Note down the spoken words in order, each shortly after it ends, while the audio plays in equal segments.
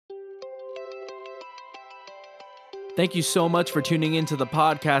Thank you so much for tuning in to the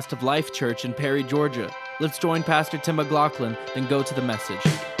podcast of Life Church in Perry, Georgia. Let's join Pastor Tim McLaughlin and go to the message.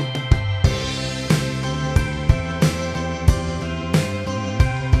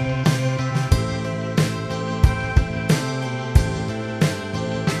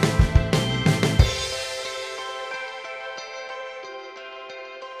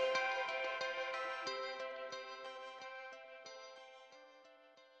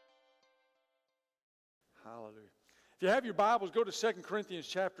 Hallelujah. If you have your Bibles, go to 2 Corinthians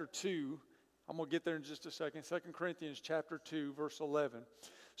chapter 2. I'm going to get there in just a second. 2 Corinthians chapter 2, verse 11.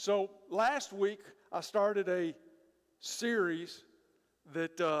 So last week, I started a series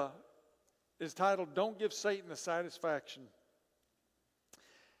that is titled, Don't Give Satan the Satisfaction.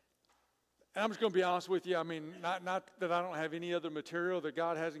 And I'm just going to be honest with you. I mean, not that I don't have any other material, that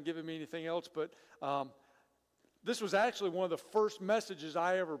God hasn't given me anything else, but this was actually one of the first messages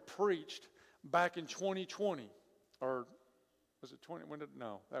I ever preached back in 2020, or was it 20?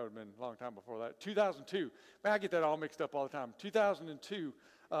 No, that would have been a long time before that. 2002. Man, I get that all mixed up all the time. 2002,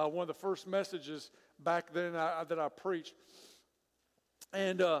 one of the first messages back then that I preached.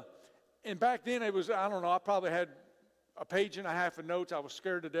 And back then it was, I don't know, I probably had a page and a half of notes. I was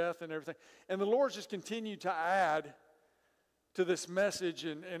scared to death and everything. And the Lord's just continued to add to this message,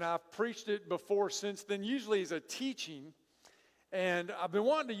 and I've preached it before since then, usually as a teaching. And I've been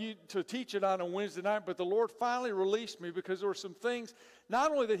wanting to teach it on a Wednesday night, but the Lord finally released me because there were some things, not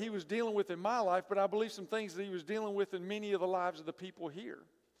only that He was dealing with in my life, but I believe some things that He was dealing with in many of the lives of the people here.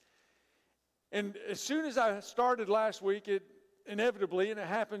 And as soon as I started last week, it inevitably, and it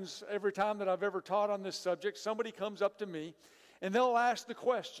happens every time that I've ever taught on this subject, somebody comes up to me and they'll ask the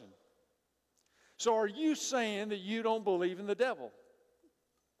question, so are you saying that you don't believe in the devil?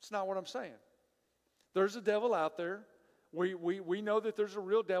 It's not what I'm saying. There's a devil out there. We know that there's a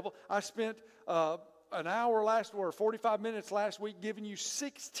real devil. I spent an hour 45 minutes last week giving you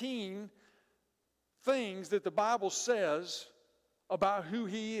 16 things that the Bible says about who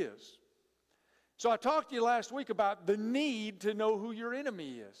he is. So I talked to you last week about the need to know who your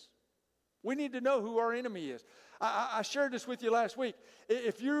enemy is. We need to know who our enemy is. I shared this with you last week.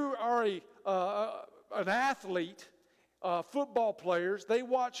 If you are an athlete, football players, they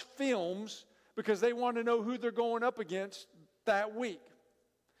watch films because they want to know who they're going up against that week.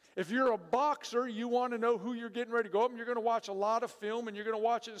 If you're a boxer, you want to know who you're getting ready to go up, and you're going to watch a lot of film, and you're going to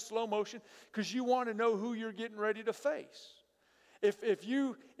watch it in slow motion because you want to know who you're getting ready to face. If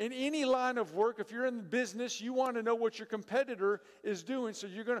you, in any line of work, if you're in business, you want to know what your competitor is doing.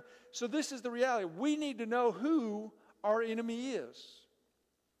 So this is the reality. We need to know who our enemy is.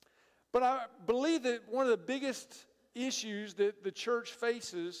 But I believe that one of the biggest issues that the church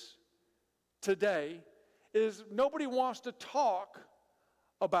faces today is nobody wants to talk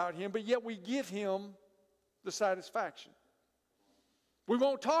about him, but yet we give him the satisfaction. We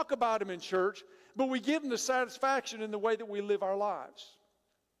won't talk about him in church, but we give him the satisfaction in the way that we live our lives.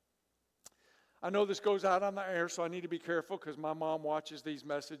 I know this goes out on the air, so I need to be careful because my mom watches these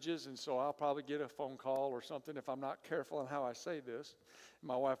messages, and so I'll probably get a phone call or something if I'm not careful on how I say this.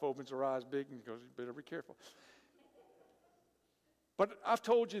 My wife opens her eyes big and goes, "You better be careful." But I've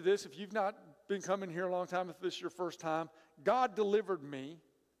told you this, if you've not been coming here a long time, if this is your first time, God delivered me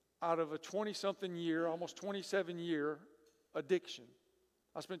out of a 20-something year, almost 27-year addiction.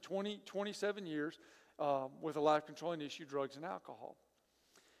 I spent 27 years with a life-controlling issue, drugs and alcohol.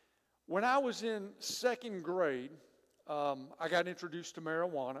 When I was in second grade, I got introduced to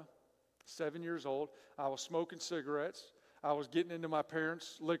marijuana, 7 years old. I was smoking cigarettes. I was getting into my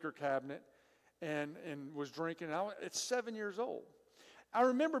parents' liquor cabinet and was drinking. It's 7 years old. I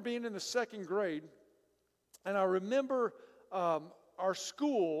remember being in the second grade, and I remember our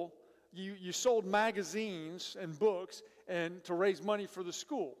school, you sold magazines and books and to raise money for the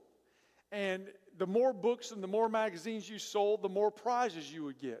school. And the more books and the more magazines you sold, the more prizes you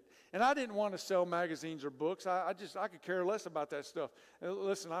would get. And I didn't want to sell magazines or books. I could care less about that stuff.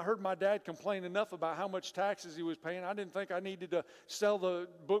 Listen, I heard my dad complain enough about how much taxes he was paying. I didn't think I needed to sell the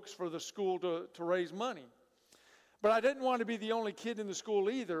books for the school to raise money. But I didn't want to be the only kid in the school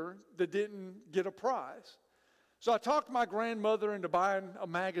either that didn't get a prize. So I talked my grandmother into buying a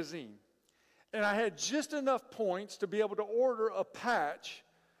magazine. And I had just enough points to be able to order a patch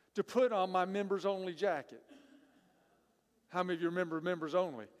to put on my members only jacket. How many of you remember members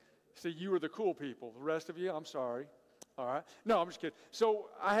only? See, you were the cool people. The rest of you, I'm sorry. All right. No, I'm just kidding. So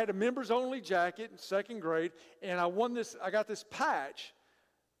I had a members only jacket in second grade, and I got this patch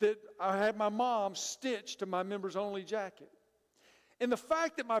that I had my mom stitch to my members only jacket. And the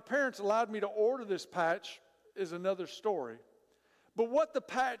fact that my parents allowed me to order this patch is another story. But what the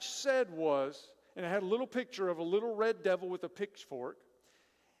patch said was, and it had a little picture of a little red devil with a pitchfork,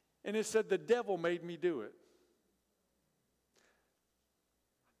 and it said, "The devil made me do it."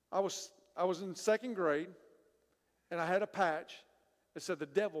 I was in second grade, and I had a patch that said, "The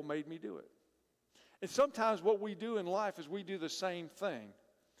devil made me do it." And sometimes what we do in life is we do the same thing.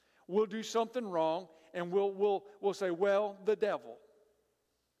 We'll do something wrong, and we'll say, "Well, the devil."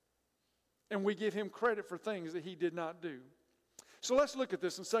 And we give him credit for things that he did not do. So let's look at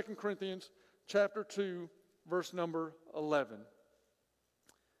this in 2 Corinthians chapter 2, verse number 11.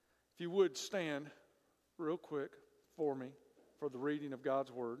 If you would stand real quick for me for the reading of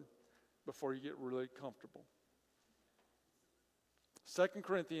God's Word before you get really comfortable. 2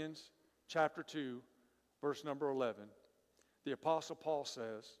 Corinthians chapter 2, verse number 11. The Apostle Paul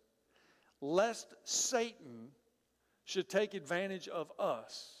says, "Lest Satan should take advantage of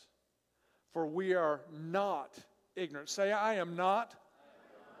us, for we are not ignorant." Say, "I am not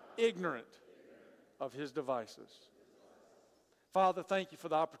ignorant of his devices." Father, thank you for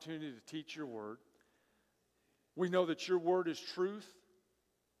the opportunity to teach your word. We know that your word is truth.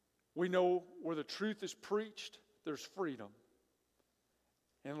 We know where the truth is preached, there's freedom.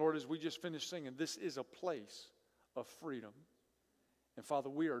 And Lord, as we just finished singing, this is a place of freedom. And Father,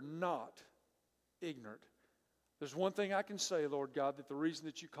 we are not ignorant. There's one thing I can say, Lord God, that the reason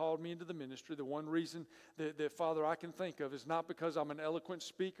that you called me into the ministry, the one reason that Father, I can think of is not because I'm an eloquent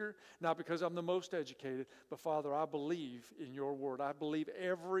speaker, not because I'm the most educated, but Father, I believe in your word. I believe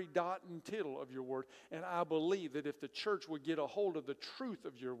every dot and tittle of your word, and I believe that if the church would get a hold of the truth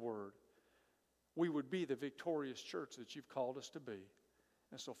of your word, we would be the victorious church that you've called us to be.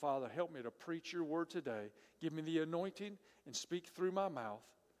 And so, Father, help me to preach your word today. Give me the anointing and speak through my mouth.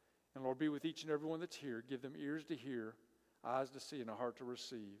 And Lord, be with each and every one that's here. Give them ears to hear, eyes to see, and a heart to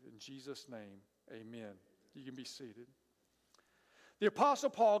receive. In Jesus' name, amen. You can be seated. The Apostle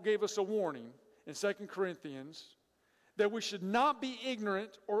Paul gave us a warning in 2 Corinthians that we should not be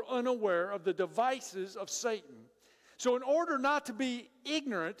ignorant or unaware of the devices of Satan. So in order not to be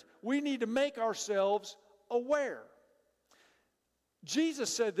ignorant, we need to make ourselves aware.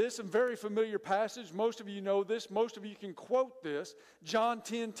 Jesus said this in a very familiar passage. Most of you know this. Most of you can quote this. John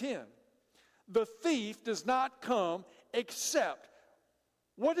 10:10. The thief does not come except,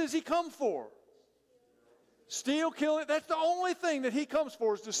 what does he come for? Steal, kill. That's the only thing that he comes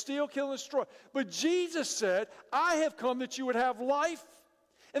for, is to steal, kill, and destroy. But Jesus said, "I have come that you would have life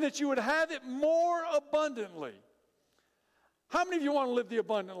and that you would have it more abundantly." How many of you want to live the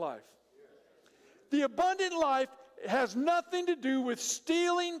abundant life? The abundant life has nothing to do with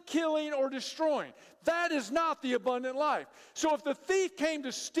stealing, killing, or destroying. That is not the abundant life. So if the thief came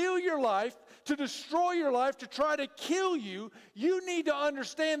to steal your life, to destroy your life, to try to kill you, you need to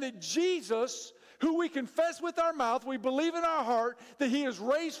understand that Jesus, who we confess with our mouth, we believe in our heart that he is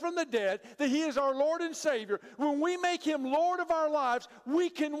raised from the dead, that he is our Lord and Savior. When we make him Lord of our lives,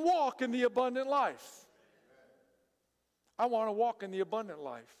 we can walk in the abundant life. I want to walk in the abundant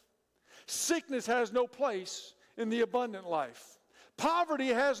life. Sickness has no place in the abundant life. Poverty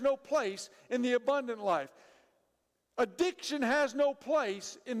has no place in the abundant life. Addiction has no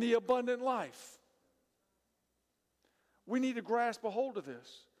place in the abundant life. We need to grasp a hold of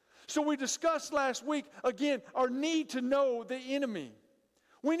this. So we discussed last week, again, our need to know the enemy.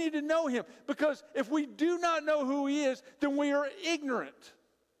 We need to know him, because if we do not know who he is, then we are ignorant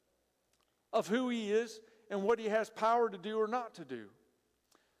of who he is and what he has power to do or not to do.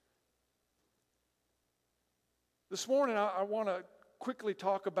 This morning, I want to quickly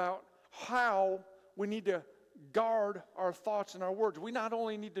talk about how we need to guard our thoughts and our words. We not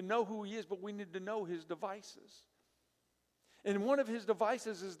only need to know who he is, but we need to know his devices. And one of his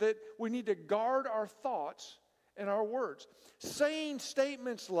devices is that we need to guard our thoughts and our words. Saying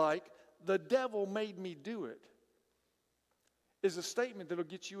statements like, "The devil made me do it," is a statement that will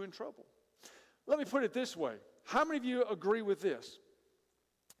get you in trouble. Let me put it this way. How many of you agree with this?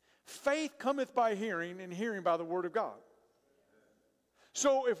 Faith cometh by hearing, and hearing by the word of God.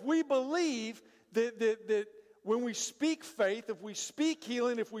 So if we believe that when we speak faith, if we speak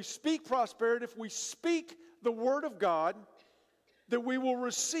healing, if we speak prosperity, if we speak the word of God, that we will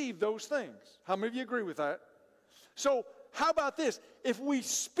receive those things. How many of you agree with that? So how about this? If we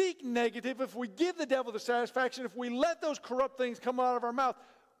speak negative, if we give the devil the satisfaction, if we let those corrupt things come out of our mouth,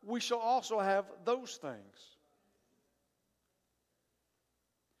 we shall also have those things.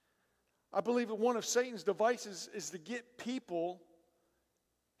 I believe that one of Satan's devices is to get people,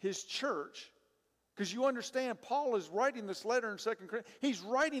 his church, because you understand Paul is writing this letter in 2 Corinthians. He's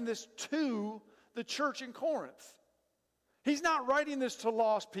writing this to the church in Corinth. He's not writing this to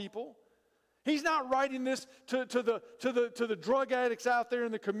lost people. He's not writing this to the drug addicts out there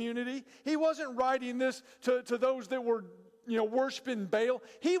in the community. He wasn't writing this to those that were, worshiping Baal.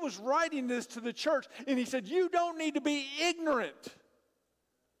 He was writing this to the church, and he said, you don't need to be ignorant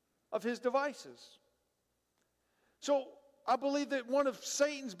of his devices. So I believe that one of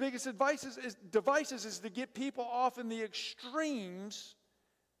Satan's biggest devices is to get people off in the extremes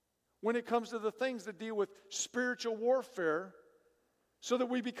when it comes to the things that deal with spiritual warfare, so that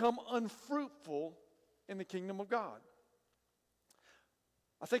we become unfruitful in the kingdom of God.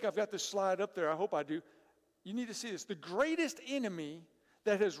 I think I've got this slide up there. I hope I do. You need to see this. The greatest enemy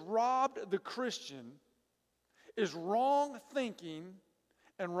that has robbed the Christian is wrong thinking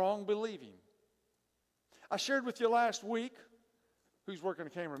and wrong believing. I shared with you last week. Who's working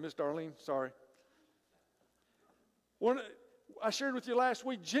the camera? Miss Darlene? Sorry. I shared with you last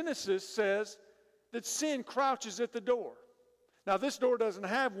week, Genesis says that sin crouches at the door. Now, this door doesn't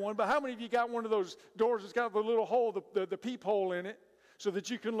have one, but how many of you got one of those doors that's got the little hole, the peephole in it, so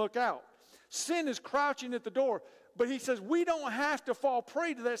that you can look out? Sin is crouching at the door, but he says we don't have to fall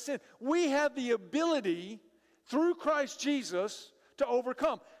prey to that sin. We have the ability, through Christ Jesus, to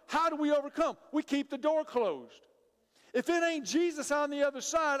overcome. How do we overcome? We keep the door closed. If it ain't Jesus on the other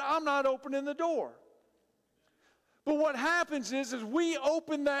side, I'm not opening the door. But what happens is we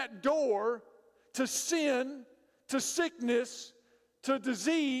open that door to sin, to sickness, to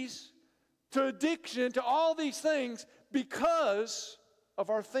disease, to addiction, to all these things because of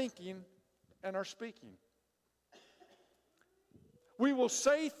our thinking and our speaking. We will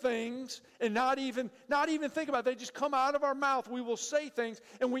say things and not even think about it. They just come out of our mouth. We will say things,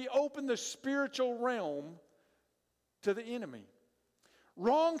 and we open the spiritual realm to the enemy.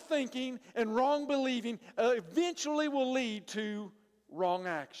 Wrong thinking and wrong believing eventually will lead to wrong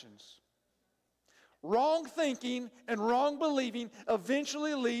actions. Wrong thinking and wrong believing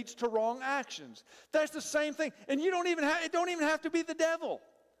eventually leads to wrong actions. That's the same thing. And it don't even have to be the devil.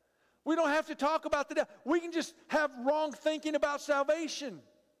 We don't have to talk about the devil. We can just have wrong thinking about salvation.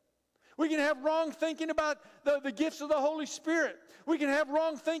 We can have wrong thinking about the gifts of the Holy Spirit. We can have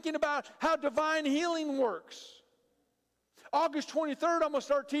wrong thinking about how divine healing works. August 23rd, I'm going to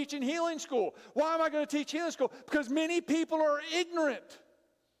start teaching healing school. Why am I going to teach healing school? Because many people are ignorant.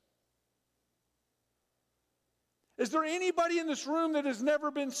 Is there anybody in this room that has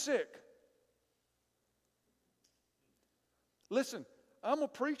never been sick? Listen, I'm a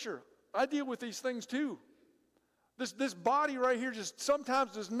preacher. I deal with these things too. This body right here just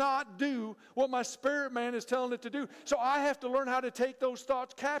sometimes does not do what my spirit man is telling it to do. So I have to learn how to take those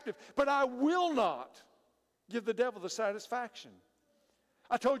thoughts captive. But I will not give the devil the satisfaction.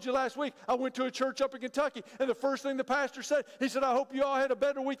 I told you last week, I went to a church up in Kentucky, and the first thing the pastor said, he said, I hope you all had a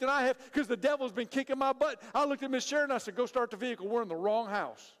better week than I have, because the devil's been kicking my butt. I looked at Miss Sharon, and I said, go start the vehicle. We're in the wrong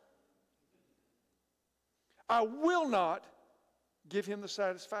house. I will not give him the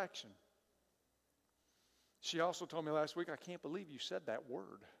satisfaction. She also told me last week, I can't believe you said that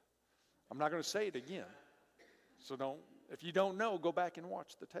word. I'm not going to say it again. So if you don't know, go back and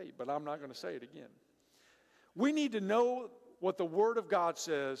watch the tape, but I'm not going to say it again. We need to know what the Word of God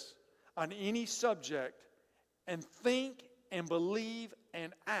says on any subject and think and believe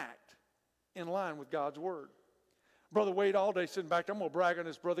and act in line with God's Word. Brother Wade Allday sitting back there, I'm going to brag on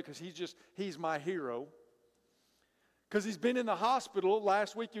this brother because he's my hero. Because he's been in the hospital.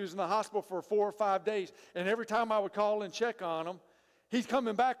 Last week he was in the hospital for 4 or 5 days. And every time I would call and check on him, he's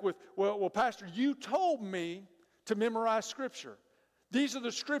coming back with, well, Pastor, you told me to memorize Scripture. These are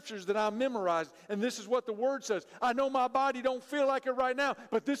the scriptures that I memorized, and this is what the Word says. I know my body don't feel like it right now,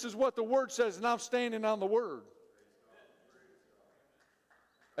 but this is what the Word says, and I'm standing on the Word.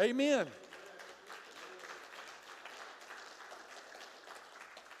 Amen.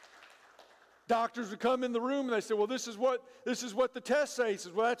 Doctors would come in the room, and they say, well, this is what the test says. He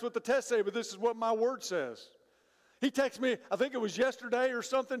says, well, that's what the test says, but this is what my Word says. He texted me, I think it was yesterday or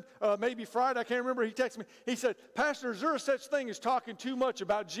something, maybe Friday, I can't remember. He texted me, he said, Pastor, is there a such thing as talking too much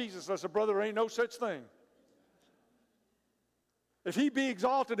about Jesus? I said, brother, there ain't no such thing. If he be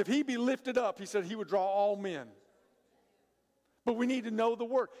exalted, if he be lifted up, he said he would draw all men. But we need to know the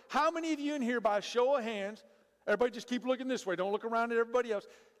Word. How many of you in here, by a show of hands, everybody just keep looking this way, don't look around at everybody else.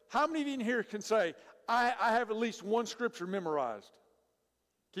 How many of you in here can say, I have at least one scripture memorized?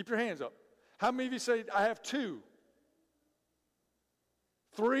 Keep your hands up. How many of you say, I have 2?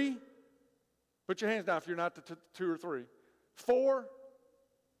 3? Put your hands down if you're not the 2 or 3. 4?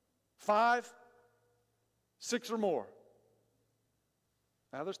 5? 6 or more.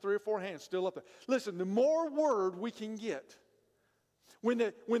 Now there's 3 or 4 hands still up there. Listen, the more word we can get. When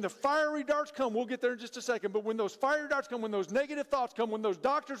the fiery darts come, we'll get there in just a second, but when those fiery darts come, when those negative thoughts come, when those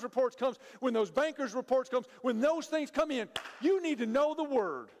doctor's reports come, when those banker's reports come, when those things come in, you need to know the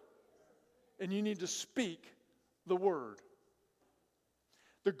Word. And you need to speak the Word.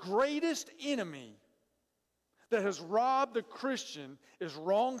 The greatest enemy that has robbed the Christian is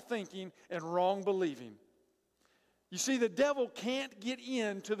wrong thinking and wrong believing. You see, the devil can't get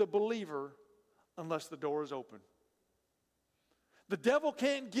into the believer unless the door is open. The devil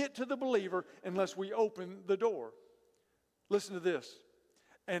can't get to the believer unless we open the door. Listen to this.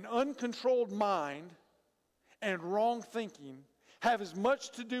 An uncontrolled mind and wrong thinking have as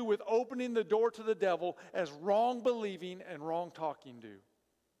much to do with opening the door to the devil as wrong believing and wrong talking do.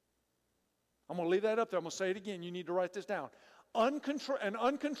 I'm going to leave that up there. I'm going to say it again. You need to write this down. An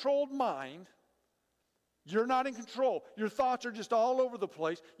uncontrolled mind, you're not in control. Your thoughts are just all over the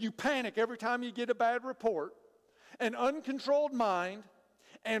place. You panic every time you get a bad report. An uncontrolled mind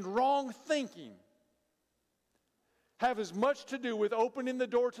and wrong thinking have as much to do with opening the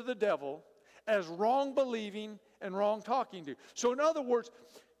door to the devil as wrong believing and wrong talking do. So in other words,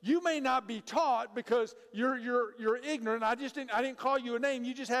 you may not be taught because you're ignorant. I didn't call you a name.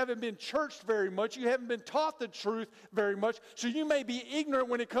 You just haven't been churched very much. You haven't been taught the truth very much. So you may be ignorant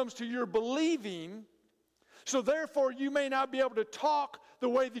when it comes to your believing. So therefore, you may not be able to talk the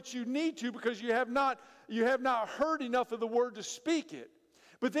way that you need to because you have not heard enough of the Word to speak it.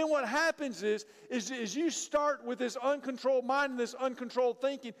 But then what happens is you start with this uncontrolled mind and this uncontrolled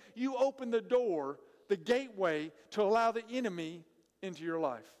thinking, you open the door, the gateway, to allow the enemy into your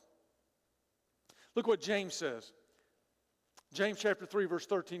life. Look what James says. James chapter 3, verse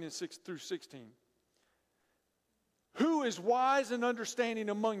 13 and 6 through 16. Who is wise and understanding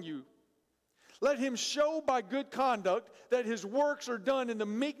among you? Let him show by good conduct that his works are done in the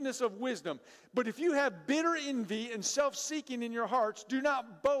meekness of wisdom. But if you have bitter envy and self-seeking in your hearts, do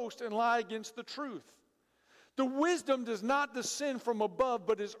not boast and lie against the truth. The wisdom does not descend from above,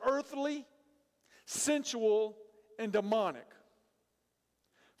 but is earthly, sensual, and demonic.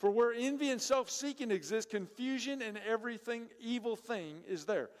 For where envy and self-seeking exist, confusion and everything evil thing is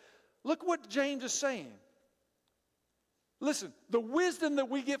there. Look what James is saying. Listen, the wisdom that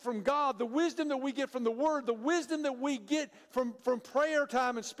we get from God, the wisdom that we get from the Word, the wisdom that we get from prayer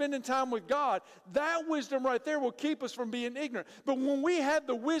time and spending time with God, that wisdom right there will keep us from being ignorant. But when we have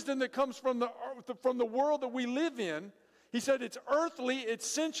the wisdom that comes from the world that we live in, he said it's earthly, it's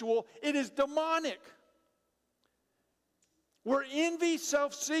sensual, it is demonic. Where envy,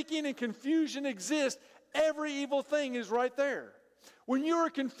 self-seeking, and confusion exist, every evil thing is right there. When you are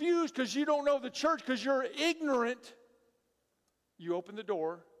confused because you don't know the church, because you're ignorant, you open the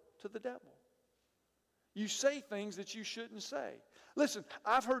door to the devil. You say things that you shouldn't say. Listen,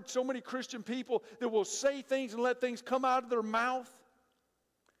 I've heard so many Christian people that will say things and let things come out of their mouth.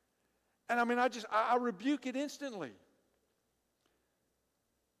 And I rebuke it instantly.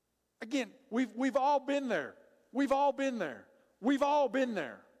 Again, we've all been there. We've all been there. We've all been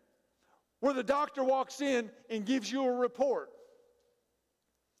there. Where the doctor walks in and gives you a report.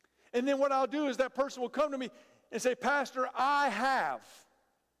 And then what I'll do is that person will come to me and say, Pastor, I have.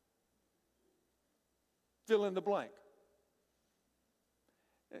 Fill in the blank.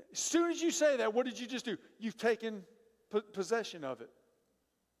 As soon as you say that, what did you just do? You've taken possession of it.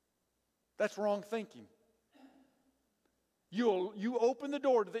 That's wrong thinking. You open the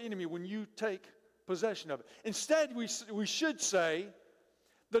door to the enemy when you take possession of it. Instead, we should say,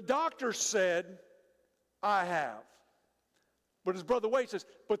 the doctor said, I have. But as Brother Wade says,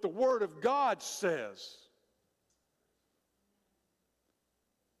 but the Word of God says.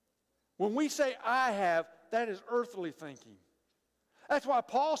 When we say I have, that is earthly thinking. That's why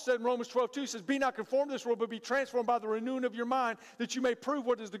Paul said in Romans 12:2 says, be not conformed to this world, but be transformed by the renewing of your mind, that you may prove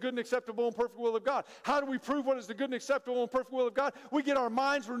what is the good and acceptable and perfect will of God. How do we prove what is the good and acceptable and perfect will of God? We get our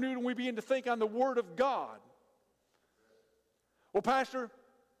minds renewed and we begin to think on the Word of God. Well, Pastor,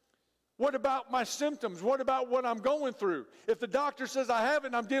 what about my symptoms? What about what I'm going through? If the doctor says I have it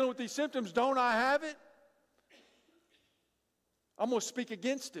and I'm dealing with these symptoms, don't I have it? I'm going to speak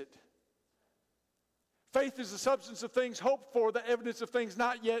against it. Faith is the substance of things hoped for, the evidence of things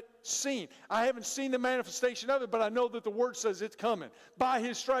not yet seen. I haven't seen the manifestation of it, but I know that the Word says it's coming. By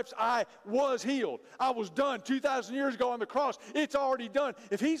His stripes I was healed. I was done 2,000 years ago on the cross. It's already done.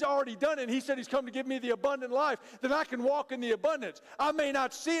 If He's already done it and He said He's come to give me the abundant life, then I can walk in the abundance. I may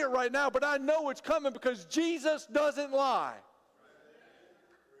not see it right now, but I know it's coming because Jesus doesn't lie.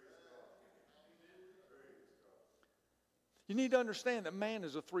 You need to understand that man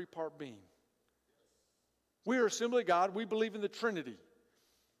is a three-part being. We are Assembly of God. We believe in the Trinity.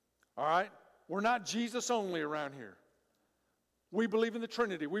 All right? We're not Jesus only around here. We believe in the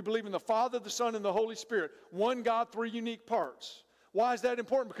Trinity. We believe in the Father, the Son, and the Holy Spirit. One God, three unique parts. Why is that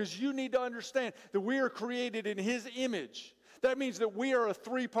important? Because you need to understand that we are created in His image. That means that we are a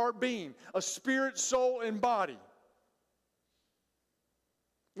three-part being, a spirit, soul, and body.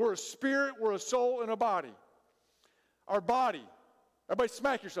 We're a spirit, we're a soul, and a body. Our body. Everybody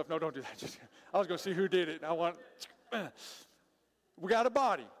smack yourself. No, don't do that. I was going to see who did it. We got a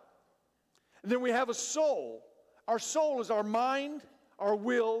body. And then we have a soul. Our soul is our mind, our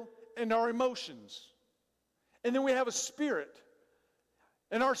will, and our emotions. And then we have a spirit.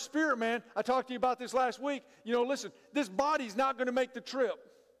 And our spirit, man, I talked to you about this last week. You know, listen, this body's not going to make the trip.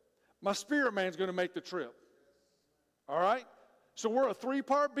 My spirit man's going to make the trip. All right? So we're a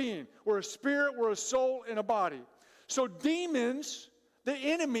three-part being. We're a spirit, we're a soul, and a body. So demons, the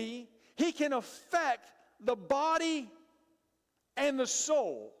enemy, he can affect the body and the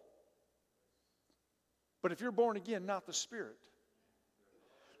soul. But if you're born again, not the spirit.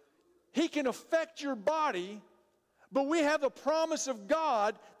 He can affect your body, but we have the promise of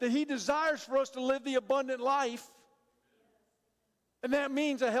God that He desires for us to live the abundant life. And that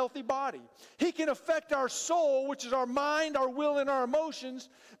means a healthy body. He can affect our soul, which is our mind, our will, and our emotions,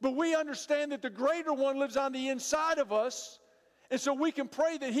 but we understand that the greater one lives on the inside of us, and so we can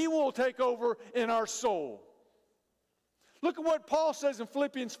pray that He will take over in our soul. Look at what Paul says in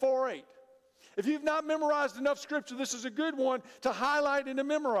Philippians 4:8. If you've not memorized enough Scripture, this is a good one to highlight and to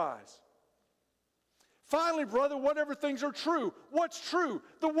memorize. Finally, brother, whatever things are true. What's true?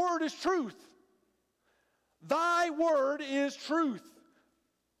 The Word is truth. Thy Word is truth.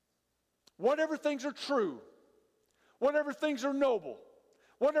 Whatever things are true, whatever things are noble,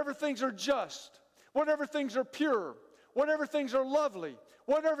 whatever things are just, whatever things are pure, whatever things are lovely,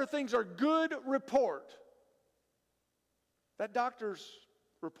 whatever things are good report. That doctor's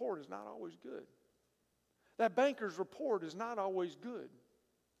report is not always good. That banker's report is not always good.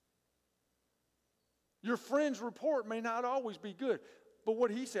 Your friend's report may not always be good. But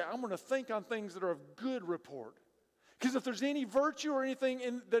what he said, I'm going to think on things that are of good report. Because if there's any virtue or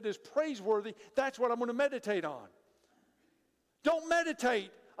anything that is praiseworthy, that's what I'm going to meditate on. Don't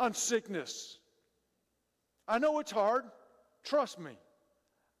meditate on sickness. I know it's hard. Trust me.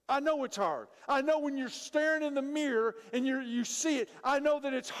 I know it's hard. I know when you're staring in the mirror and you see it, I know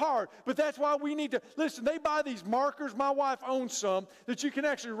that it's hard. But that's why we need to, listen, they buy these markers, my wife owns some, that you can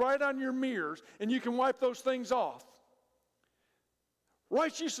actually write on your mirrors and you can wipe those things off.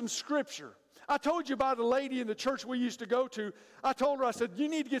 Write you some scripture. I told you about a lady in the church we used to go to. I told her, I said, you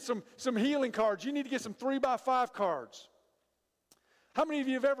need to get some healing cards. You need to get some 3x5 cards. How many of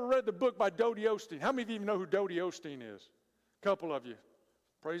you have ever read the book by Dodie Osteen? How many of you even know who Dodie Osteen is? A couple of you.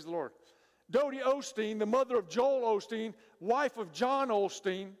 Praise the Lord. Dodie Osteen, the mother of Joel Osteen, wife of John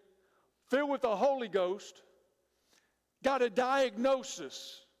Osteen, filled with the Holy Ghost, got a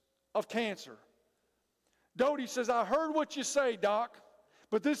diagnosis of cancer. Dodie says, I heard what you say, Doc,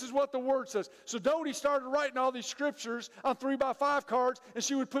 but this is what the Word says. So Dodie started writing all these scriptures on 3x5 cards, and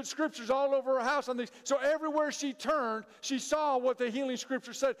she would put scriptures all over her house on these. So everywhere she turned, she saw what the healing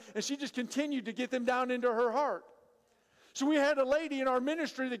scripture said, and she just continued to get them down into her heart. So we had a lady in our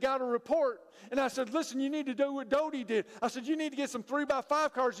ministry that got a report, and I said, listen, you need to do what Dodie did. I said, you need to get some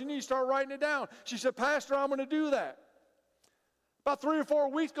 3x5 cards. You need to start writing it down. She said, Pastor, I'm going to do that. About 3 or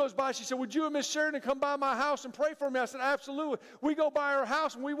 4 weeks goes by. She said, would you and Miss Sheridan come by my house and pray for me? I said, absolutely. We go by her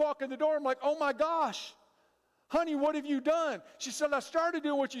house, and we walk in the door. I'm like, oh, my gosh. Honey, what have you done? She said, I started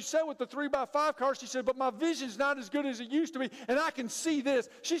doing what you said with the 3x5 cards. She said, but my vision's not as good as it used to be, and I can see this.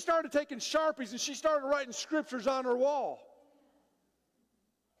 She started taking Sharpies, and she started writing scriptures on her wall.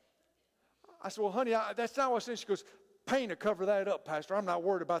 I said, well, honey, that's not what I said. She goes, paint to cover that up, Pastor. I'm not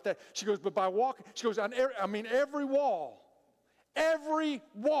worried about that. She goes, but by walking, she goes, every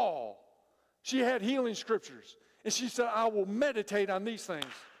wall, she had healing scriptures. And she said, I will meditate on these things.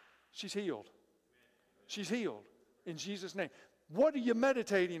 She's healed. She's healed in Jesus' name. What are you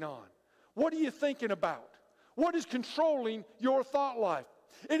meditating on? What are you thinking about? What is controlling your thought life?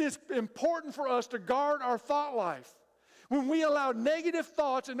 It is important for us to guard our thought life. When we allow negative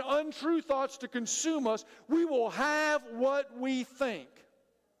thoughts and untrue thoughts to consume us, we will have what we think.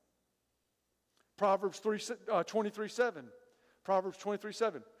 Proverbs 23:7. Proverbs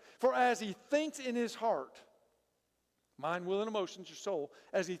 23:7. For as he thinks in his heart, mind, will, and emotions, your soul,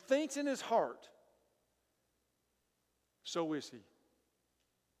 as he thinks in his heart, so is he.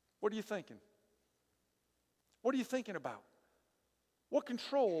 What are you thinking? What are you thinking about? What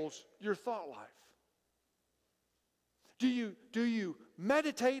controls your thought life? Do you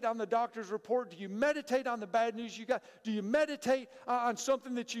meditate on the doctor's report? Do you meditate on the bad news you got? Do you meditate on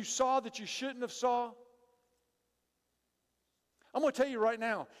something that you saw that you shouldn't have saw? I'm going to tell you right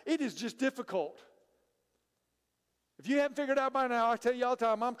now, it is just difficult. If you haven't figured out by now, I tell you all the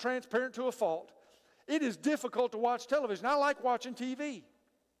time, I'm transparent to a fault. It is difficult to watch television. I like watching TV.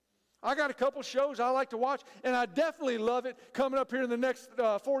 I got a couple shows I like to watch, and I definitely love it coming up here in the next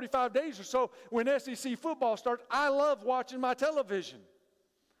 45 days or so when SEC football starts. I love watching my television.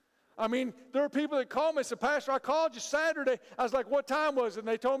 I mean, there are people that call me and say, Pastor, I called you Saturday. I was like, what time was it? And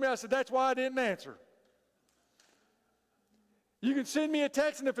they told me, I said, that's why I didn't answer. You can send me a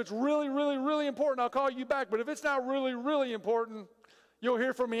text, and if it's really, really, really important, I'll call you back. But if it's not really, really important, you'll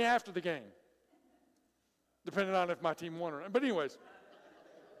hear from me after the game, depending on if my team won or not. But anyways.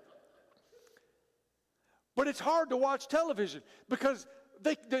 But it's hard to watch television because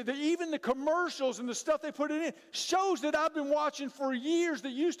even the commercials and the stuff they put in shows that I've been watching for years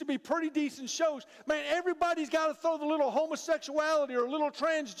that used to be pretty decent shows. Man, everybody's got to throw the little homosexuality or a little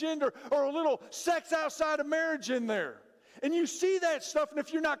transgender or a little sex outside of marriage in there. And you see that stuff, and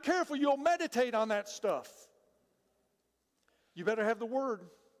if you're not careful, you'll meditate on that stuff. You better have the Word.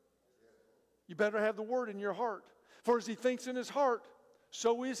 You better have the Word in your heart. For as he thinks in his heart,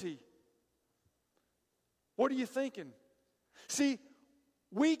 so is he. What are you thinking? See,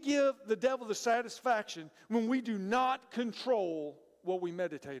 we give the devil the satisfaction when we do not control what we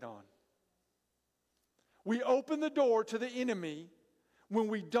meditate on. We open the door to the enemy when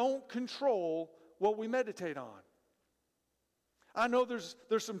we don't control what we meditate on. I know there's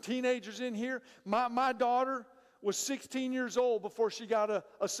some teenagers in here. My daughter was 16 years old before she got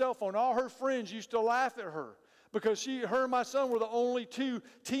a cell phone. All her friends used to laugh at her because her and my son were the only two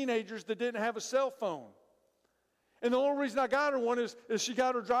teenagers that didn't have a cell phone. And the only reason I got her one is she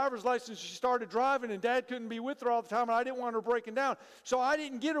got her driver's license. She started driving, and Dad couldn't be with her all the time, and I didn't want her breaking down. So I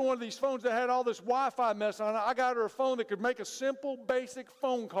didn't get her one of these phones that had all this Wi-Fi mess on it. I got her a phone that could make a simple, basic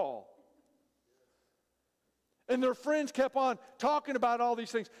phone call. And their friends kept on talking about all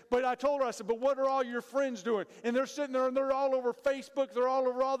these things. But I told her, I said, but what are all your friends doing? And they're sitting there, and they're all over Facebook. They're all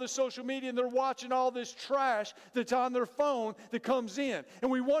over all this social media, and they're watching all this trash that's on their phone that comes in. And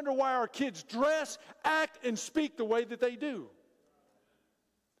we wonder why our kids dress, act, and speak the way that they do.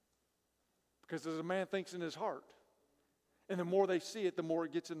 Because as a man thinks in his heart. And the more they see it, the more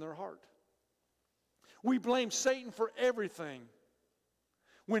it gets in their heart. We blame Satan for everything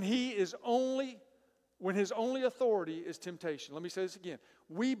when his only authority is temptation. Let me say this again.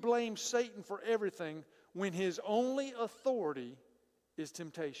 We blame Satan for everything when his only authority is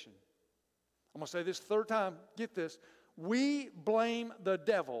temptation. I'm going to say this third time. Get this. We blame the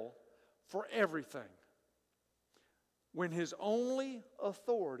devil for everything when his only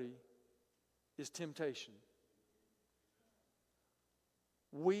authority is temptation.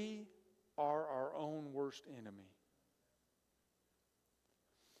 We are our own worst enemy.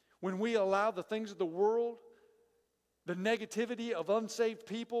 When we allow the things of the world, the negativity of unsaved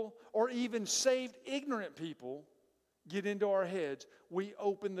people, or even saved ignorant people get into our heads, we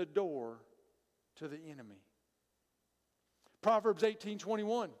open the door to the enemy. Proverbs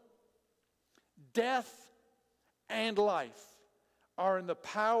 18:21. Death and life are in the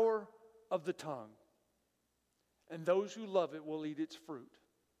power of the tongue, and those who love it will eat its fruit.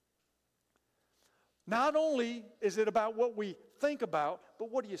 Not only is it about what we think about,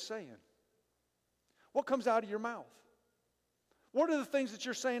 but what are you saying? What comes out of your mouth? What are the things that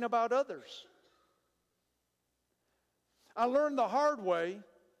you're saying about others? I learned the hard way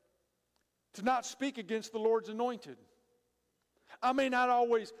to not speak against the Lord's anointed. I may not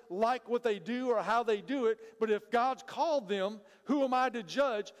always like what they do or how they do it, but if God's called them, who am I to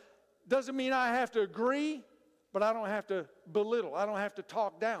judge? Doesn't mean I have to agree, but I don't have to belittle. I don't have to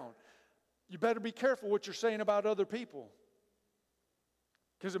talk down. You better be careful what you're saying about other people,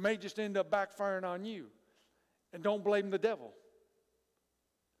 because it may just end up backfiring on you. And don't blame the devil.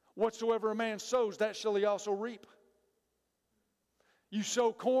 Whatsoever a man sows, that shall he also reap. You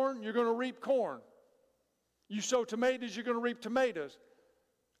sow corn, you're going to reap corn. You sow tomatoes, you're going to reap tomatoes.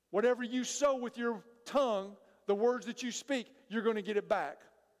 Whatever you sow with your tongue, the words that you speak, you're going to get it back.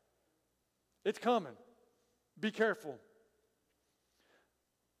 It's coming. Be careful.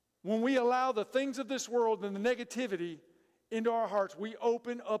 When we allow the things of this world and the negativity into our hearts, we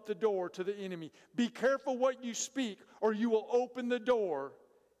open up the door to the enemy. Be careful what you speak, or you will open the door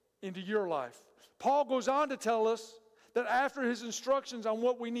into your life. Paul goes on to tell us that after his instructions on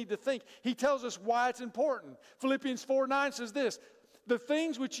what we need to think, he tells us why it's important. Philippians 4:9 says this: the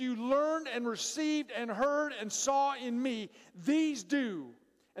things which you learned and received and heard and saw in me, these do,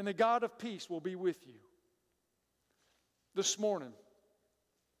 and the God of peace will be with you. This morning,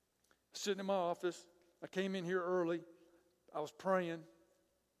 sitting in my office, I came in here early. I was praying.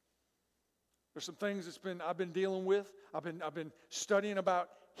 There's some things I've been dealing with. I've been studying about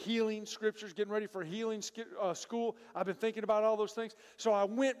healing scriptures, getting ready for healing school. I've been thinking about all those things. So I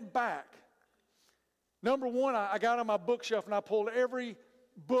went back. Number one, I got on my bookshelf and I pulled every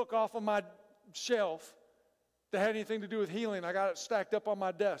book off of my shelf that had anything to do with healing. I got it stacked up on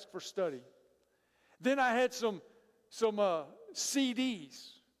my desk for study. Then I had some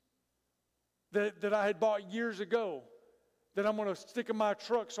CDs that I had bought years ago that I'm going to stick in my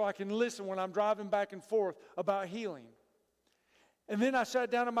truck so I can listen when I'm driving back and forth about healing. And then I sat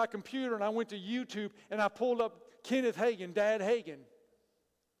down on my computer and I went to YouTube and I pulled up Kenneth Hagin, Dad Hagin,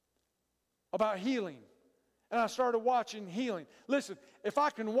 about healing. And I started watching healing. Listen, if I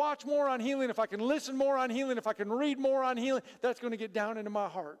can watch more on healing, if I can listen more on healing, if I can read more on healing, that's going to get down into my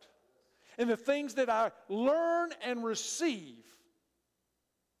heart. And the things that I learn and receive,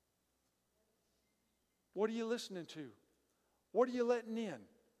 what are you listening to? What are you letting in?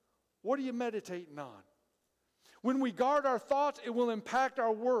 What are you meditating on? When we guard our thoughts, it will impact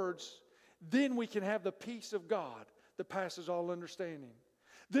our words. Then we can have the peace of God that passes all understanding.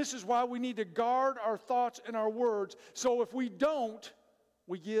 This is why we need to guard our thoughts and our words. So if we don't,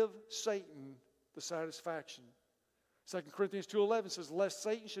 we give Satan the satisfaction. 2 Corinthians 2:11 says, lest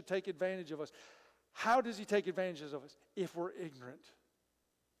Satan should take advantage of us. How does he take advantage of us? If we're ignorant.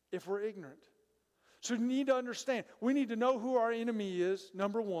 If we're ignorant. So you need to understand, we need to know who our enemy is,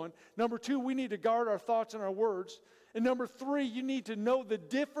 number one. Number two, we need to guard our thoughts and our words. And number three, you need to know the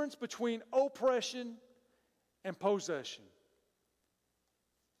difference between oppression and possession.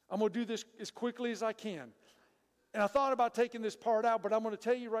 I'm going to do this as quickly as I can. And I thought about taking this part out, but I'm going to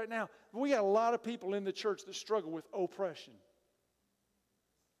tell you right now, we got a lot of people in the church that struggle with oppression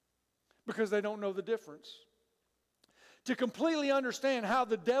because they don't know the difference. To completely understand how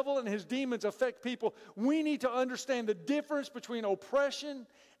the devil and his demons affect people, we need to understand the difference between oppression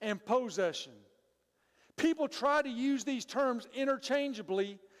and possession. People try to use these terms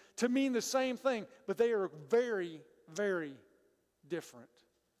interchangeably to mean the same thing, but they are very, very different.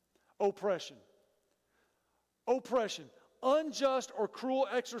 Oppression. Oppression, unjust or cruel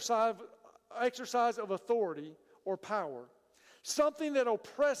exercise of authority or power. Something that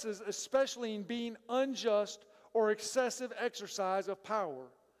oppresses, especially in being unjust or excessive exercise of power.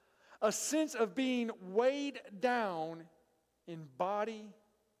 A sense of being weighed down in body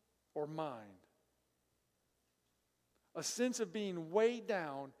or mind. A sense of being weighed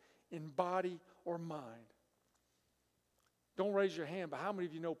down in body or mind. Don't raise your hand, but how many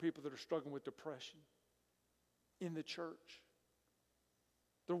of you know people that are struggling with depression in the church?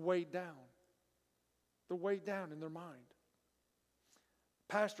 They're weighed down. They're weighed down in their mind.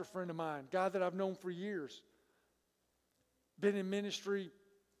 Pastor friend of mine, guy that I've known for years, been in ministry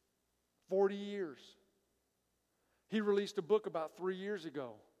 40 years. He released a book about 3 years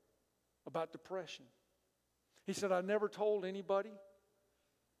ago about depression. He said, I never told anybody.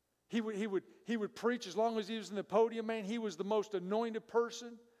 He would preach as long as he was in the podium, man. He was the most anointed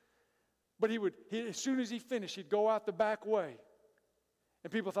person. But as soon as he finished, he'd go out the back way.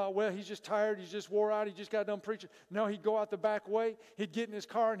 And people thought, well, he's just tired, he's just wore out, he just got done preaching. No, he'd go out the back way, he'd get in his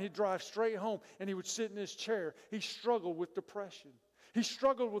car and he'd drive straight home and he would sit in his chair. He struggled with depression. He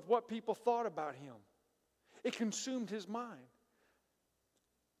struggled with what people thought about him. It consumed his mind.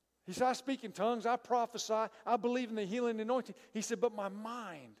 He said, I speak in tongues, I prophesy, I believe in the healing anointing. He said, but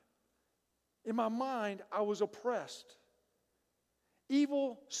in my mind, I was oppressed.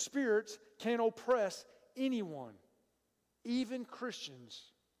 Evil spirits can oppress anyone. Even Christians,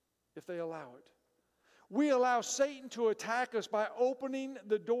 if they allow it. We allow Satan to attack us by opening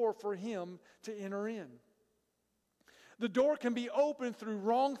the door for him to enter in. The door can be opened through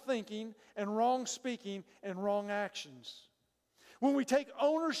wrong thinking and wrong speaking and wrong actions. When we take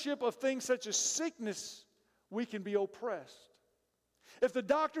ownership of things such as sickness, we can be oppressed. If the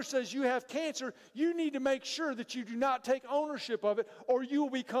doctor says you have cancer, you need to make sure that you do not take ownership of it or you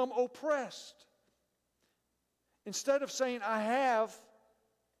will become oppressed. Instead of saying, I have,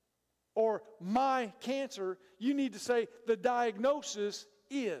 or my cancer, you need to say, the diagnosis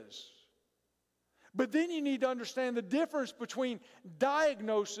is. But then you need to understand the difference between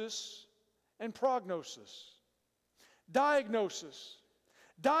diagnosis and prognosis. Diagnosis.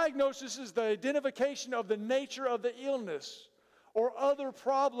 Diagnosis is the identification of the nature of the illness or other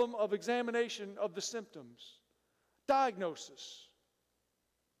problem of examination of the symptoms. Diagnosis.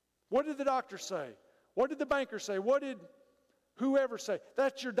 What did the doctor say? What did the banker say? What did whoever say?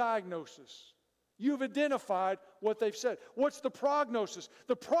 That's your diagnosis. You've identified what they've said. What's the prognosis?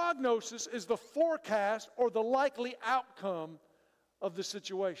 The prognosis is the forecast or the likely outcome of the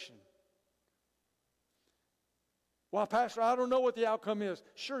situation. Well, Pastor, I don't know what the outcome is.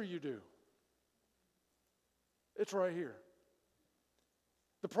 Sure you do. It's right here.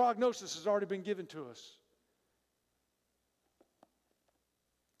 The prognosis has already been given to us.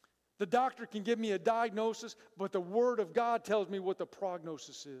 The doctor can give me a diagnosis, but the Word of God tells me what the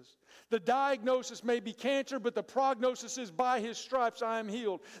prognosis is. The diagnosis may be cancer, but the prognosis is by His stripes I am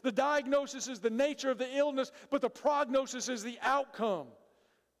healed. The diagnosis is the nature of the illness, but the prognosis is the outcome.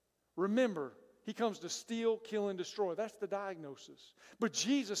 Remember, He comes to steal, kill, and destroy. That's the diagnosis. But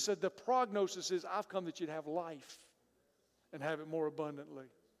Jesus said the prognosis is, I've come that you'd have life and have it more abundantly.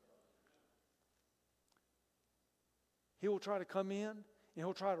 He will try to come in. And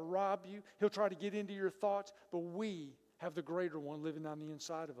he'll try to rob you. He'll try to get into your thoughts. But we have the greater one living on the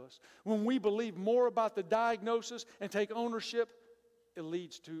inside of us. When we believe more about the diagnosis and take ownership, it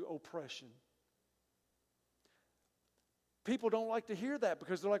leads to oppression. People don't like to hear that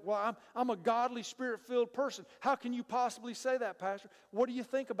because they're like, well, I'm a godly, Spirit-filled person. How can you possibly say that, Pastor? What do you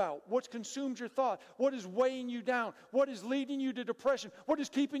think about? What's consumed your thought? What is weighing you down? What is leading you to depression? What is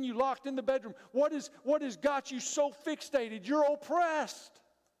keeping you locked in the bedroom? What has got you so fixated? You're oppressed.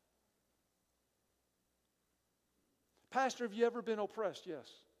 Pastor, have you ever been oppressed? Yes.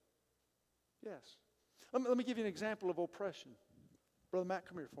 Yes. Let me give you an example of oppression. Brother Matt,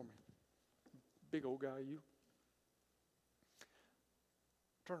 come here for me. Big old guy, you.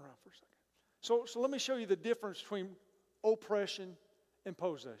 Turn around for a second. So let me show you the difference between oppression and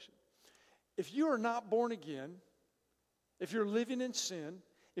possession. If you are not born again, if you're living in sin,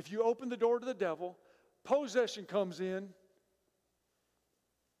 if you open the door to the devil, possession comes in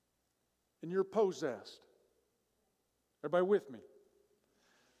and you're possessed. Everybody with me?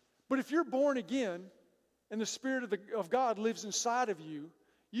 But if you're born again and the Spirit of God lives inside of you,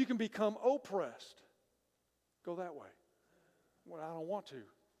 you can become oppressed. Go that way. Well, I don't want to.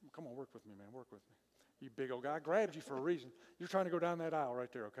 Come on, work with me, man. Work with me. You big old guy. I grabbed you for a reason. You're trying to go down that aisle right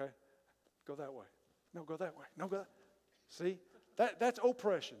there, okay? Go that way. No, go that way. No, go that. See? That's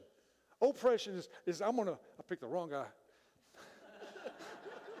oppression. Oppression is I picked the wrong guy.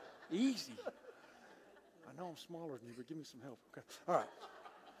 Easy. I know I'm smaller than you, but give me some help. Okay. All right.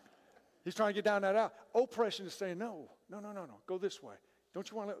 He's trying to get down that aisle. Oppression is saying, no. Go this way. Don't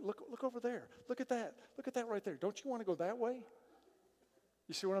you want to look over there? Look at that. Look at that right there. Don't you want to go that way?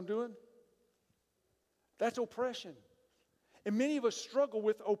 You see what I'm doing? That's oppression. And many of us struggle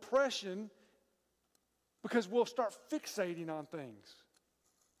with oppression because we'll start fixating on things.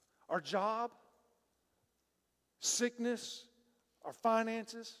 Our job, sickness, our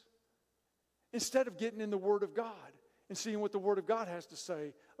finances, instead of getting in the Word of God and seeing what the Word of God has to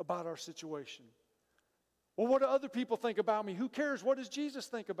say about our situation. Well, what do other people think about me? Who cares? What does Jesus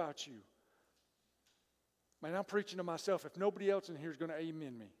think about you? Man, I'm preaching to myself. If nobody else in here is going to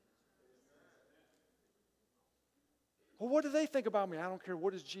amen me. Well, what do they think about me? I don't care.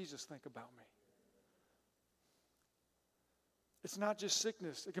 What does Jesus think about me? It's not just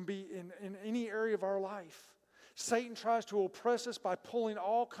sickness. It can be in any area of our life. Satan tries to oppress us by pulling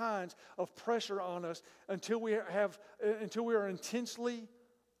all kinds of pressure on us until we are intensely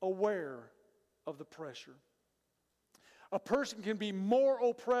aware of the pressure. A person can be more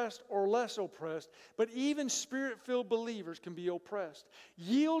oppressed or less oppressed, but even Spirit-filled believers can be oppressed.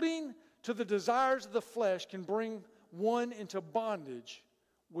 Yielding to the desires of the flesh can bring one into bondage,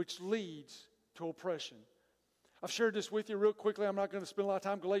 which leads to oppression. I've shared this with you real quickly. I'm not going to spend a lot of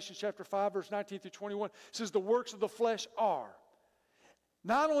time. Galatians chapter 5, verse 19 through 21 says the works of the flesh are.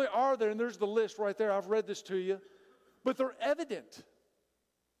 Not only are there, and there's the list right there, I've read this to you, but they're evident.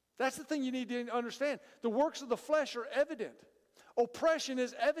 That's the thing you need to understand. The works of the flesh are evident. Oppression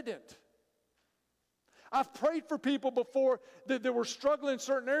is evident. I've prayed for people before that were struggling in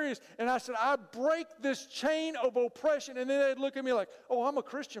certain areas, and I said, I break this chain of oppression, and then they'd look at me like, oh, I'm a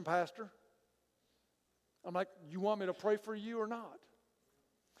Christian, Pastor. I'm like, you want me to pray for you or not?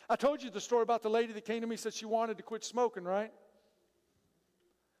 I told you the story about the lady that came to me and said she wanted to quit smoking, right?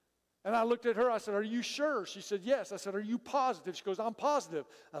 And I looked at her, I said, are you sure? She said, yes. I said, are you positive? She goes, I'm positive.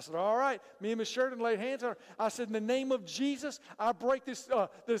 I said, all right. Me and Miss Sheridan laid hands on her. I said, in the name of Jesus, I break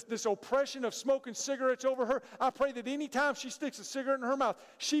this oppression of smoking cigarettes over her. I pray that any time she sticks a cigarette in her mouth,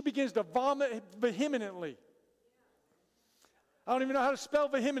 she begins to vomit vehemently. I don't even know how to spell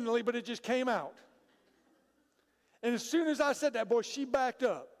vehemently, but it just came out. And as soon as I said that, boy, she backed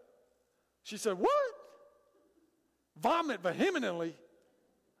up. She said, what? Vomit vehemently?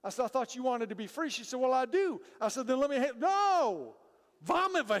 I said, I thought you wanted to be free. She said, well, I do. I said, then let me no.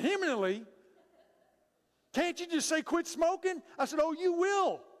 Vomit vehemently? Can't you just say quit smoking? I said, oh, you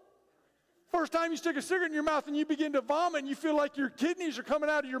will. First time you stick a cigarette in your mouth and you begin to vomit and you feel like your kidneys are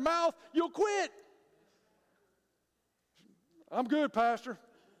coming out of your mouth, you'll quit. I'm good, Pastor.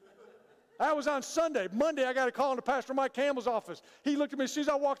 That was on Sunday. Monday, I got a call into Pastor Mike Campbell's office. He looked at me as soon as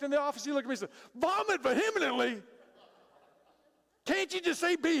I walked in the office. He looked at me and said, "Vomit vehemently. Can't you just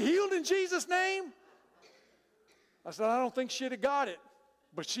say, be healed in Jesus' name?" I said, "I don't think she'd have got it,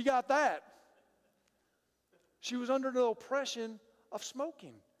 but she got that." She was under the oppression of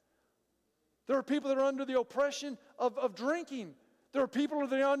smoking. There are people that are under the oppression of drinking. There are people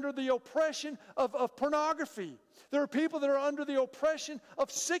that are under the oppression of pornography. There are people that are under the oppression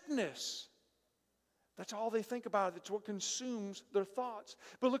of sickness. That's all they think about. It's what consumes their thoughts.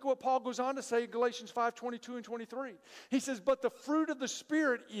 But look at what Paul goes on to say in Galatians 5:22 and 23. He says, "But the fruit of the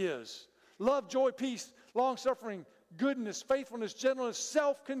Spirit is love, joy, peace, long-suffering, goodness, faithfulness, gentleness,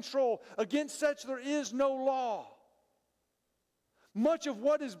 self-control. Against such there is no law." Much of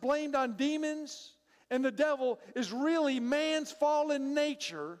what is blamed on demons and the devil is really man's fallen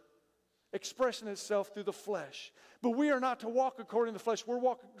nature expressing itself through the flesh. But we are not to walk according to the flesh.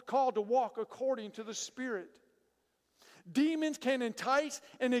 We're called to walk according to the Spirit. Demons can entice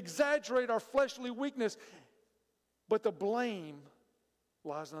and exaggerate our fleshly weakness, but the blame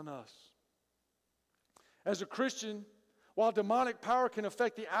lies on us. As a Christian, while demonic power can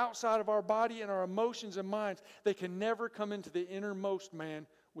affect the outside of our body and our emotions and minds, they can never come into the innermost man,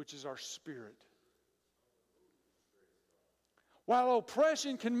 which is our spirit. While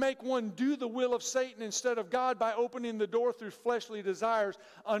oppression can make one do the will of Satan instead of God by opening the door through fleshly desires,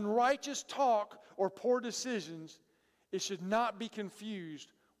 unrighteous talk or poor decisions, it should not be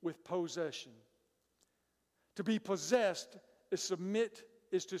confused with possession. To be possessed is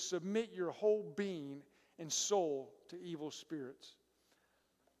to submit your whole being and soul to evil spirits.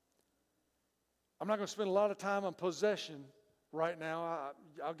 I'm not going to spend a lot of time on possession right now.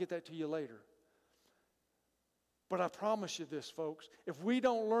 I'll get that to you later. But I promise you this, folks. If we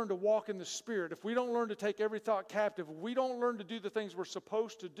don't learn to walk in the Spirit, if we don't learn to take every thought captive, if we don't learn to do the things we're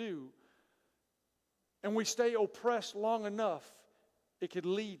supposed to do, and we stay oppressed long enough, it could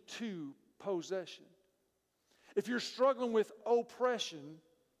lead to possession. If you're struggling with oppression,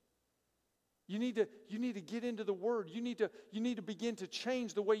 you need to get into the Word. You need to begin to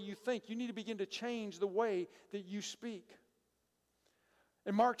change the way you think. You need to begin to change the way that you speak.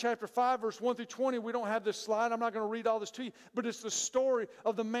 In Mark chapter 5, verse 1 through 20, we don't have this slide. I'm not going to read all this to you, but it's the story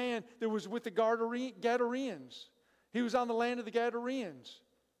of the man that was with the Gadarenes. He was on the land of the Gadarenes.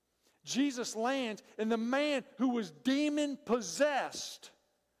 Jesus lands, and the man who was demon-possessed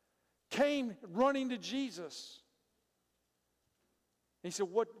came running to Jesus. He said,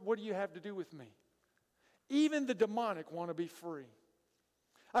 what do you have to do with me? Even the demonic want to be free.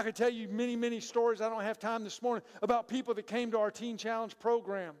 I could tell you many, many stories. I don't have time this morning about people that came to our Teen Challenge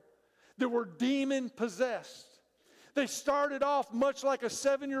program that were demon-possessed. They started off much like a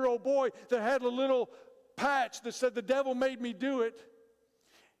 7-year-old boy that had a little patch that said, "The devil made me do it."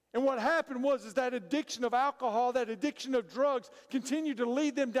 And what happened was that addiction of alcohol, that addiction of drugs, continued to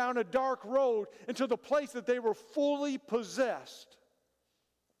lead them down a dark road until the place that they were fully possessed.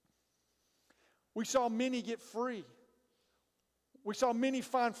 We saw many get free. We saw many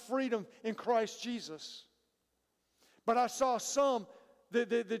find freedom in Christ Jesus. But I saw some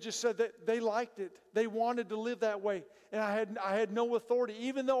that just said that they liked it. They wanted to live that way. And I had no authority.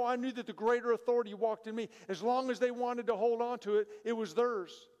 Even though I knew that the greater authority walked in me, as long as they wanted to hold on to it, it was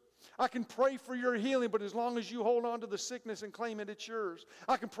theirs. I can pray for your healing, but as long as you hold on to the sickness and claim it, it's yours.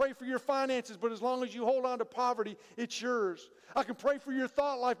 I can pray for your finances, but as long as you hold on to poverty, it's yours. I can pray for your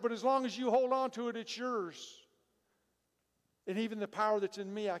thought life, but as long as you hold on to it, it's yours. And even the power that's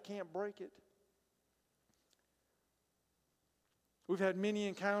in me, I can't break it. We've had many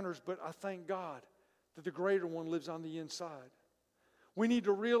encounters, but I thank God that the greater one lives on the inside. We need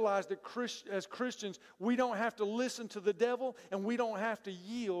to realize that as Christians, we don't have to listen to the devil, and we don't have to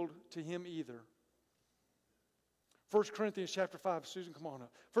yield to him either. 1 Corinthians chapter 5. Susan, come on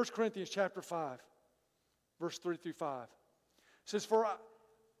up. 1 Corinthians chapter 5, verse 3 through 5. It says, "For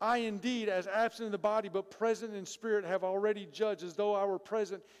I indeed, as absent in the body, but present in spirit, have already judged, as though I were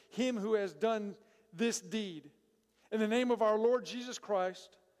present, him who has done this deed. In the name of our Lord Jesus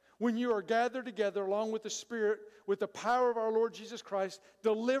Christ, when you are gathered together along with the Spirit, with the power of our Lord Jesus Christ,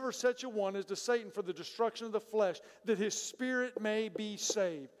 deliver such a one as to Satan for the destruction of the flesh, that his spirit may be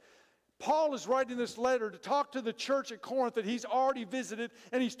saved." Paul is writing this letter to talk to the church at Corinth that he's already visited,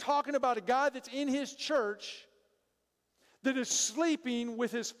 and he's talking about a guy that's in his church that is sleeping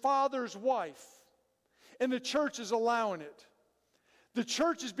with his father's wife, and the church is allowing it. The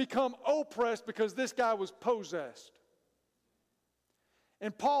church has become oppressed because this guy was possessed.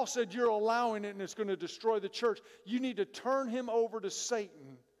 And Paul said, "You're allowing it, and it's going to destroy the church. You need to turn him over to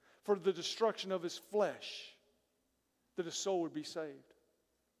Satan for the destruction of his flesh, that his soul would be saved."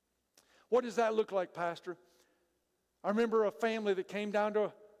 What does that look like, Pastor? I remember a family that came down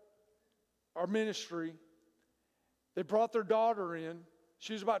to our ministry. They brought their daughter in.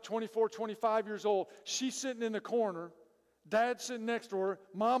 She was about 24, 25 years old. She's sitting in the corner. Dad's sitting next to her.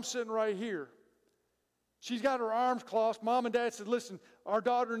 Mom's sitting right here. She's got her arms crossed. Mom and Dad said, listen, our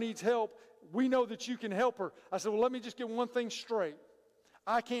daughter needs help. We know that you can help her. I said, well, let me just get one thing straight.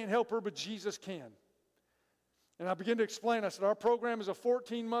 I can't help her, but Jesus can. And I began to explain. I said, our program is a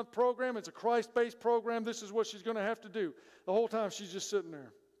 14-month program. It's a Christ-based program. This is what she's going to have to do. The whole time she's just sitting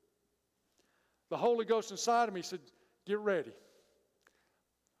there. The Holy Ghost inside of me said, get ready.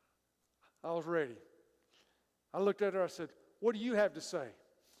 I was ready. I looked at her. I said, what do you have to say?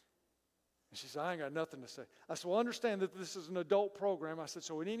 And she said, I ain't got nothing to say. I said, well, understand that this is an adult program. I said,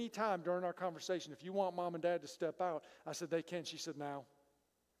 so at any time during our conversation, if you want Mom and Dad to step out, I said, they can. She said, now.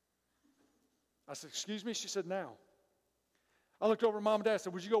 I said, excuse me? She said, now. I looked over at Mom and Dad. I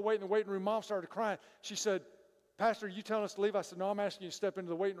said, would you go wait in the waiting room? Mom started crying. She said, Pastor, are you telling us to leave? I said, no, I'm asking you to step into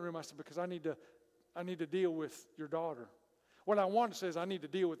the waiting room. I said, because I need to deal with your daughter. What I wanted to say is I need to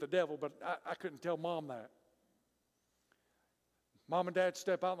deal with the devil, but I couldn't tell Mom that. Mom and Dad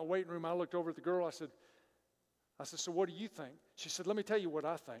stepped out in the waiting room. I looked over at the girl. I said, so what do you think? She said, let me tell you what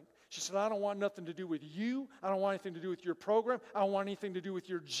I think. She said, I don't want nothing to do with you. I don't want anything to do with your program. I don't want anything to do with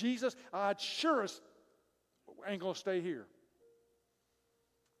your Jesus. I sure as ain't going to stay here.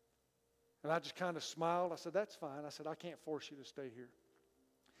 And I just kind of smiled. I said, that's fine. I said, I can't force you to stay here.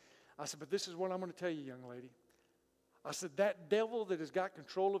 I said, but this is what I'm going to tell you, young lady. I said, that devil that has got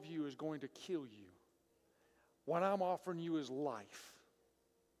control of you is going to kill you. What I'm offering you is life.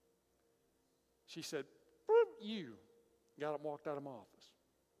 She said, you. Got up and walked out of my office.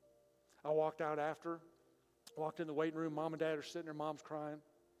 I walked out after, walked in the waiting room. Mom and Dad are sitting there. Mom's crying.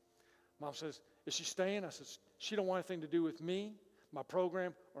 Mom says, is she staying? I said, she don't want anything to do with me, my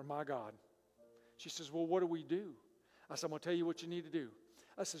program, or my God. She says, well, what do we do? I said, I'm going to tell you what you need to do.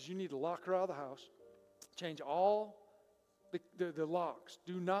 I says, you need to lock her out of the house, change all the locks.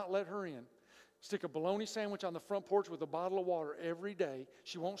 Do not let her in. Stick a bologna sandwich on the front porch with a bottle of water every day.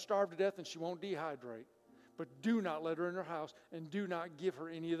 She won't starve to death and she won't dehydrate. But do not let her in her house and do not give her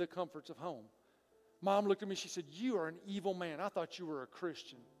any of the comforts of home. Mom looked at me. She said, you are an evil man. I thought you were a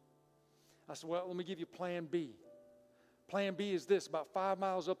Christian. I said, well, let me give you plan B. Plan B is this. About 5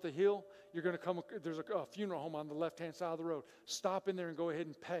 miles up the hill, you're going to come. There's a funeral home on the left-hand side of the road. Stop in there and go ahead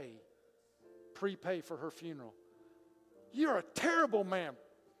and prepay for her funeral. You're a terrible man.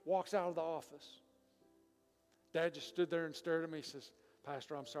 Walks out of the office. Dad just stood there and stared at me. He says,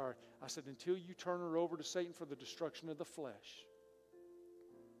 Pastor, I'm sorry. I said, until you turn her over to Satan for the destruction of the flesh.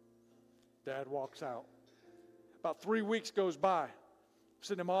 Dad walks out. About 3 weeks goes by. I'm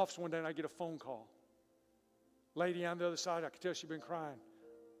sitting in my office one day and I get a phone call. Lady on the other side, I could tell she'd been crying.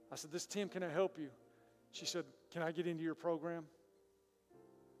 I said, this is Tim, can I help you? She said, can I get into your program?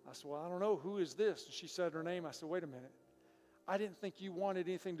 I said, well, I don't know. Who is this? And she said her name. I said, wait a minute. I didn't think you wanted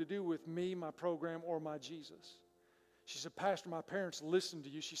anything to do with me, my program, or my Jesus. She said, Pastor, my parents listened to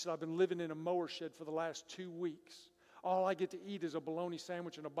you. She said, I've been living in a mower shed for the last 2 weeks. All I get to eat is a bologna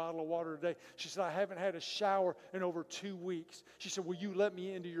sandwich and a bottle of water a day. She said, I haven't had a shower in over 2 weeks. She said, will you let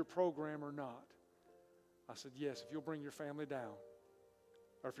me into your program or not? I said, yes, if you'll bring your family down.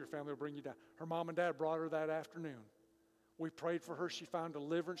 Or if your family will bring you down. Her mom and dad brought her that afternoon. We prayed for her. She found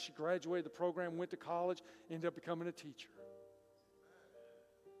deliverance. She graduated the program, went to college, ended up becoming a teacher.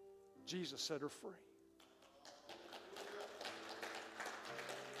 Jesus set her free.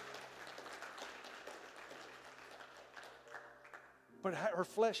 But her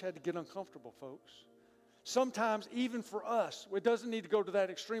flesh had to get uncomfortable, folks. Sometimes, even for us, it doesn't need to go to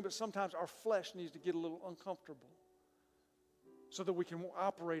that extreme, but sometimes our flesh needs to get a little uncomfortable so that we can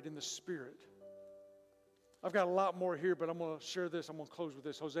operate in the Spirit. I've got a lot more here, but I'm going to share this. I'm going to close with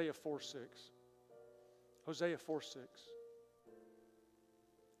this. Hosea 4:6. Hosea 4:6.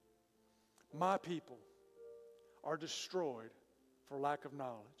 My people are destroyed for lack of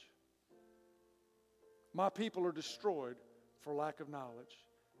knowledge. My people are destroyed for lack of knowledge.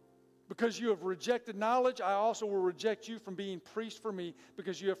 Because you have rejected knowledge, I also will reject you from being priest for me.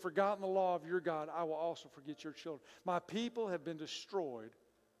 Because you have forgotten the law of your God, I will also forget your children. My people have been destroyed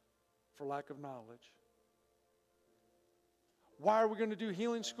for lack of knowledge. Why are we going to do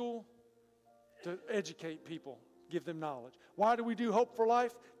healing school? To educate people, give them knowledge. Why do we do Hope for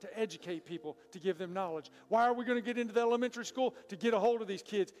Life? To educate people, to give them knowledge. Why are we going to get into the elementary school? To get a hold of these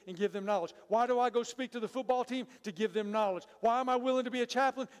kids and give them knowledge. Why do I go speak to the football team? To give them knowledge. Why am I willing to be a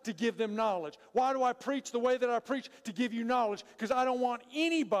chaplain? To give them knowledge. Why do I preach the way that I preach? To give you knowledge. Because I don't want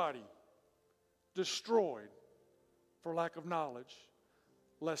anybody destroyed for lack of knowledge.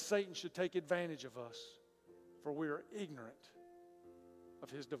 lest Satan should take advantage of us, for we are ignorant of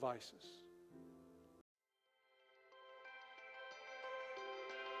his devices.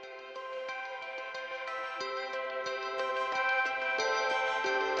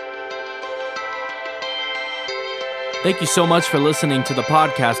 Thank you so much for listening to the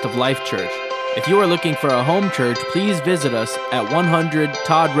podcast of Life Church. If you are looking for a home church, please visit us at 100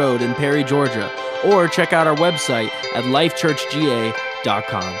 Todd Road in Perry, Georgia, or check out our website at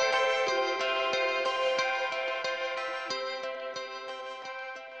lifechurchga.com.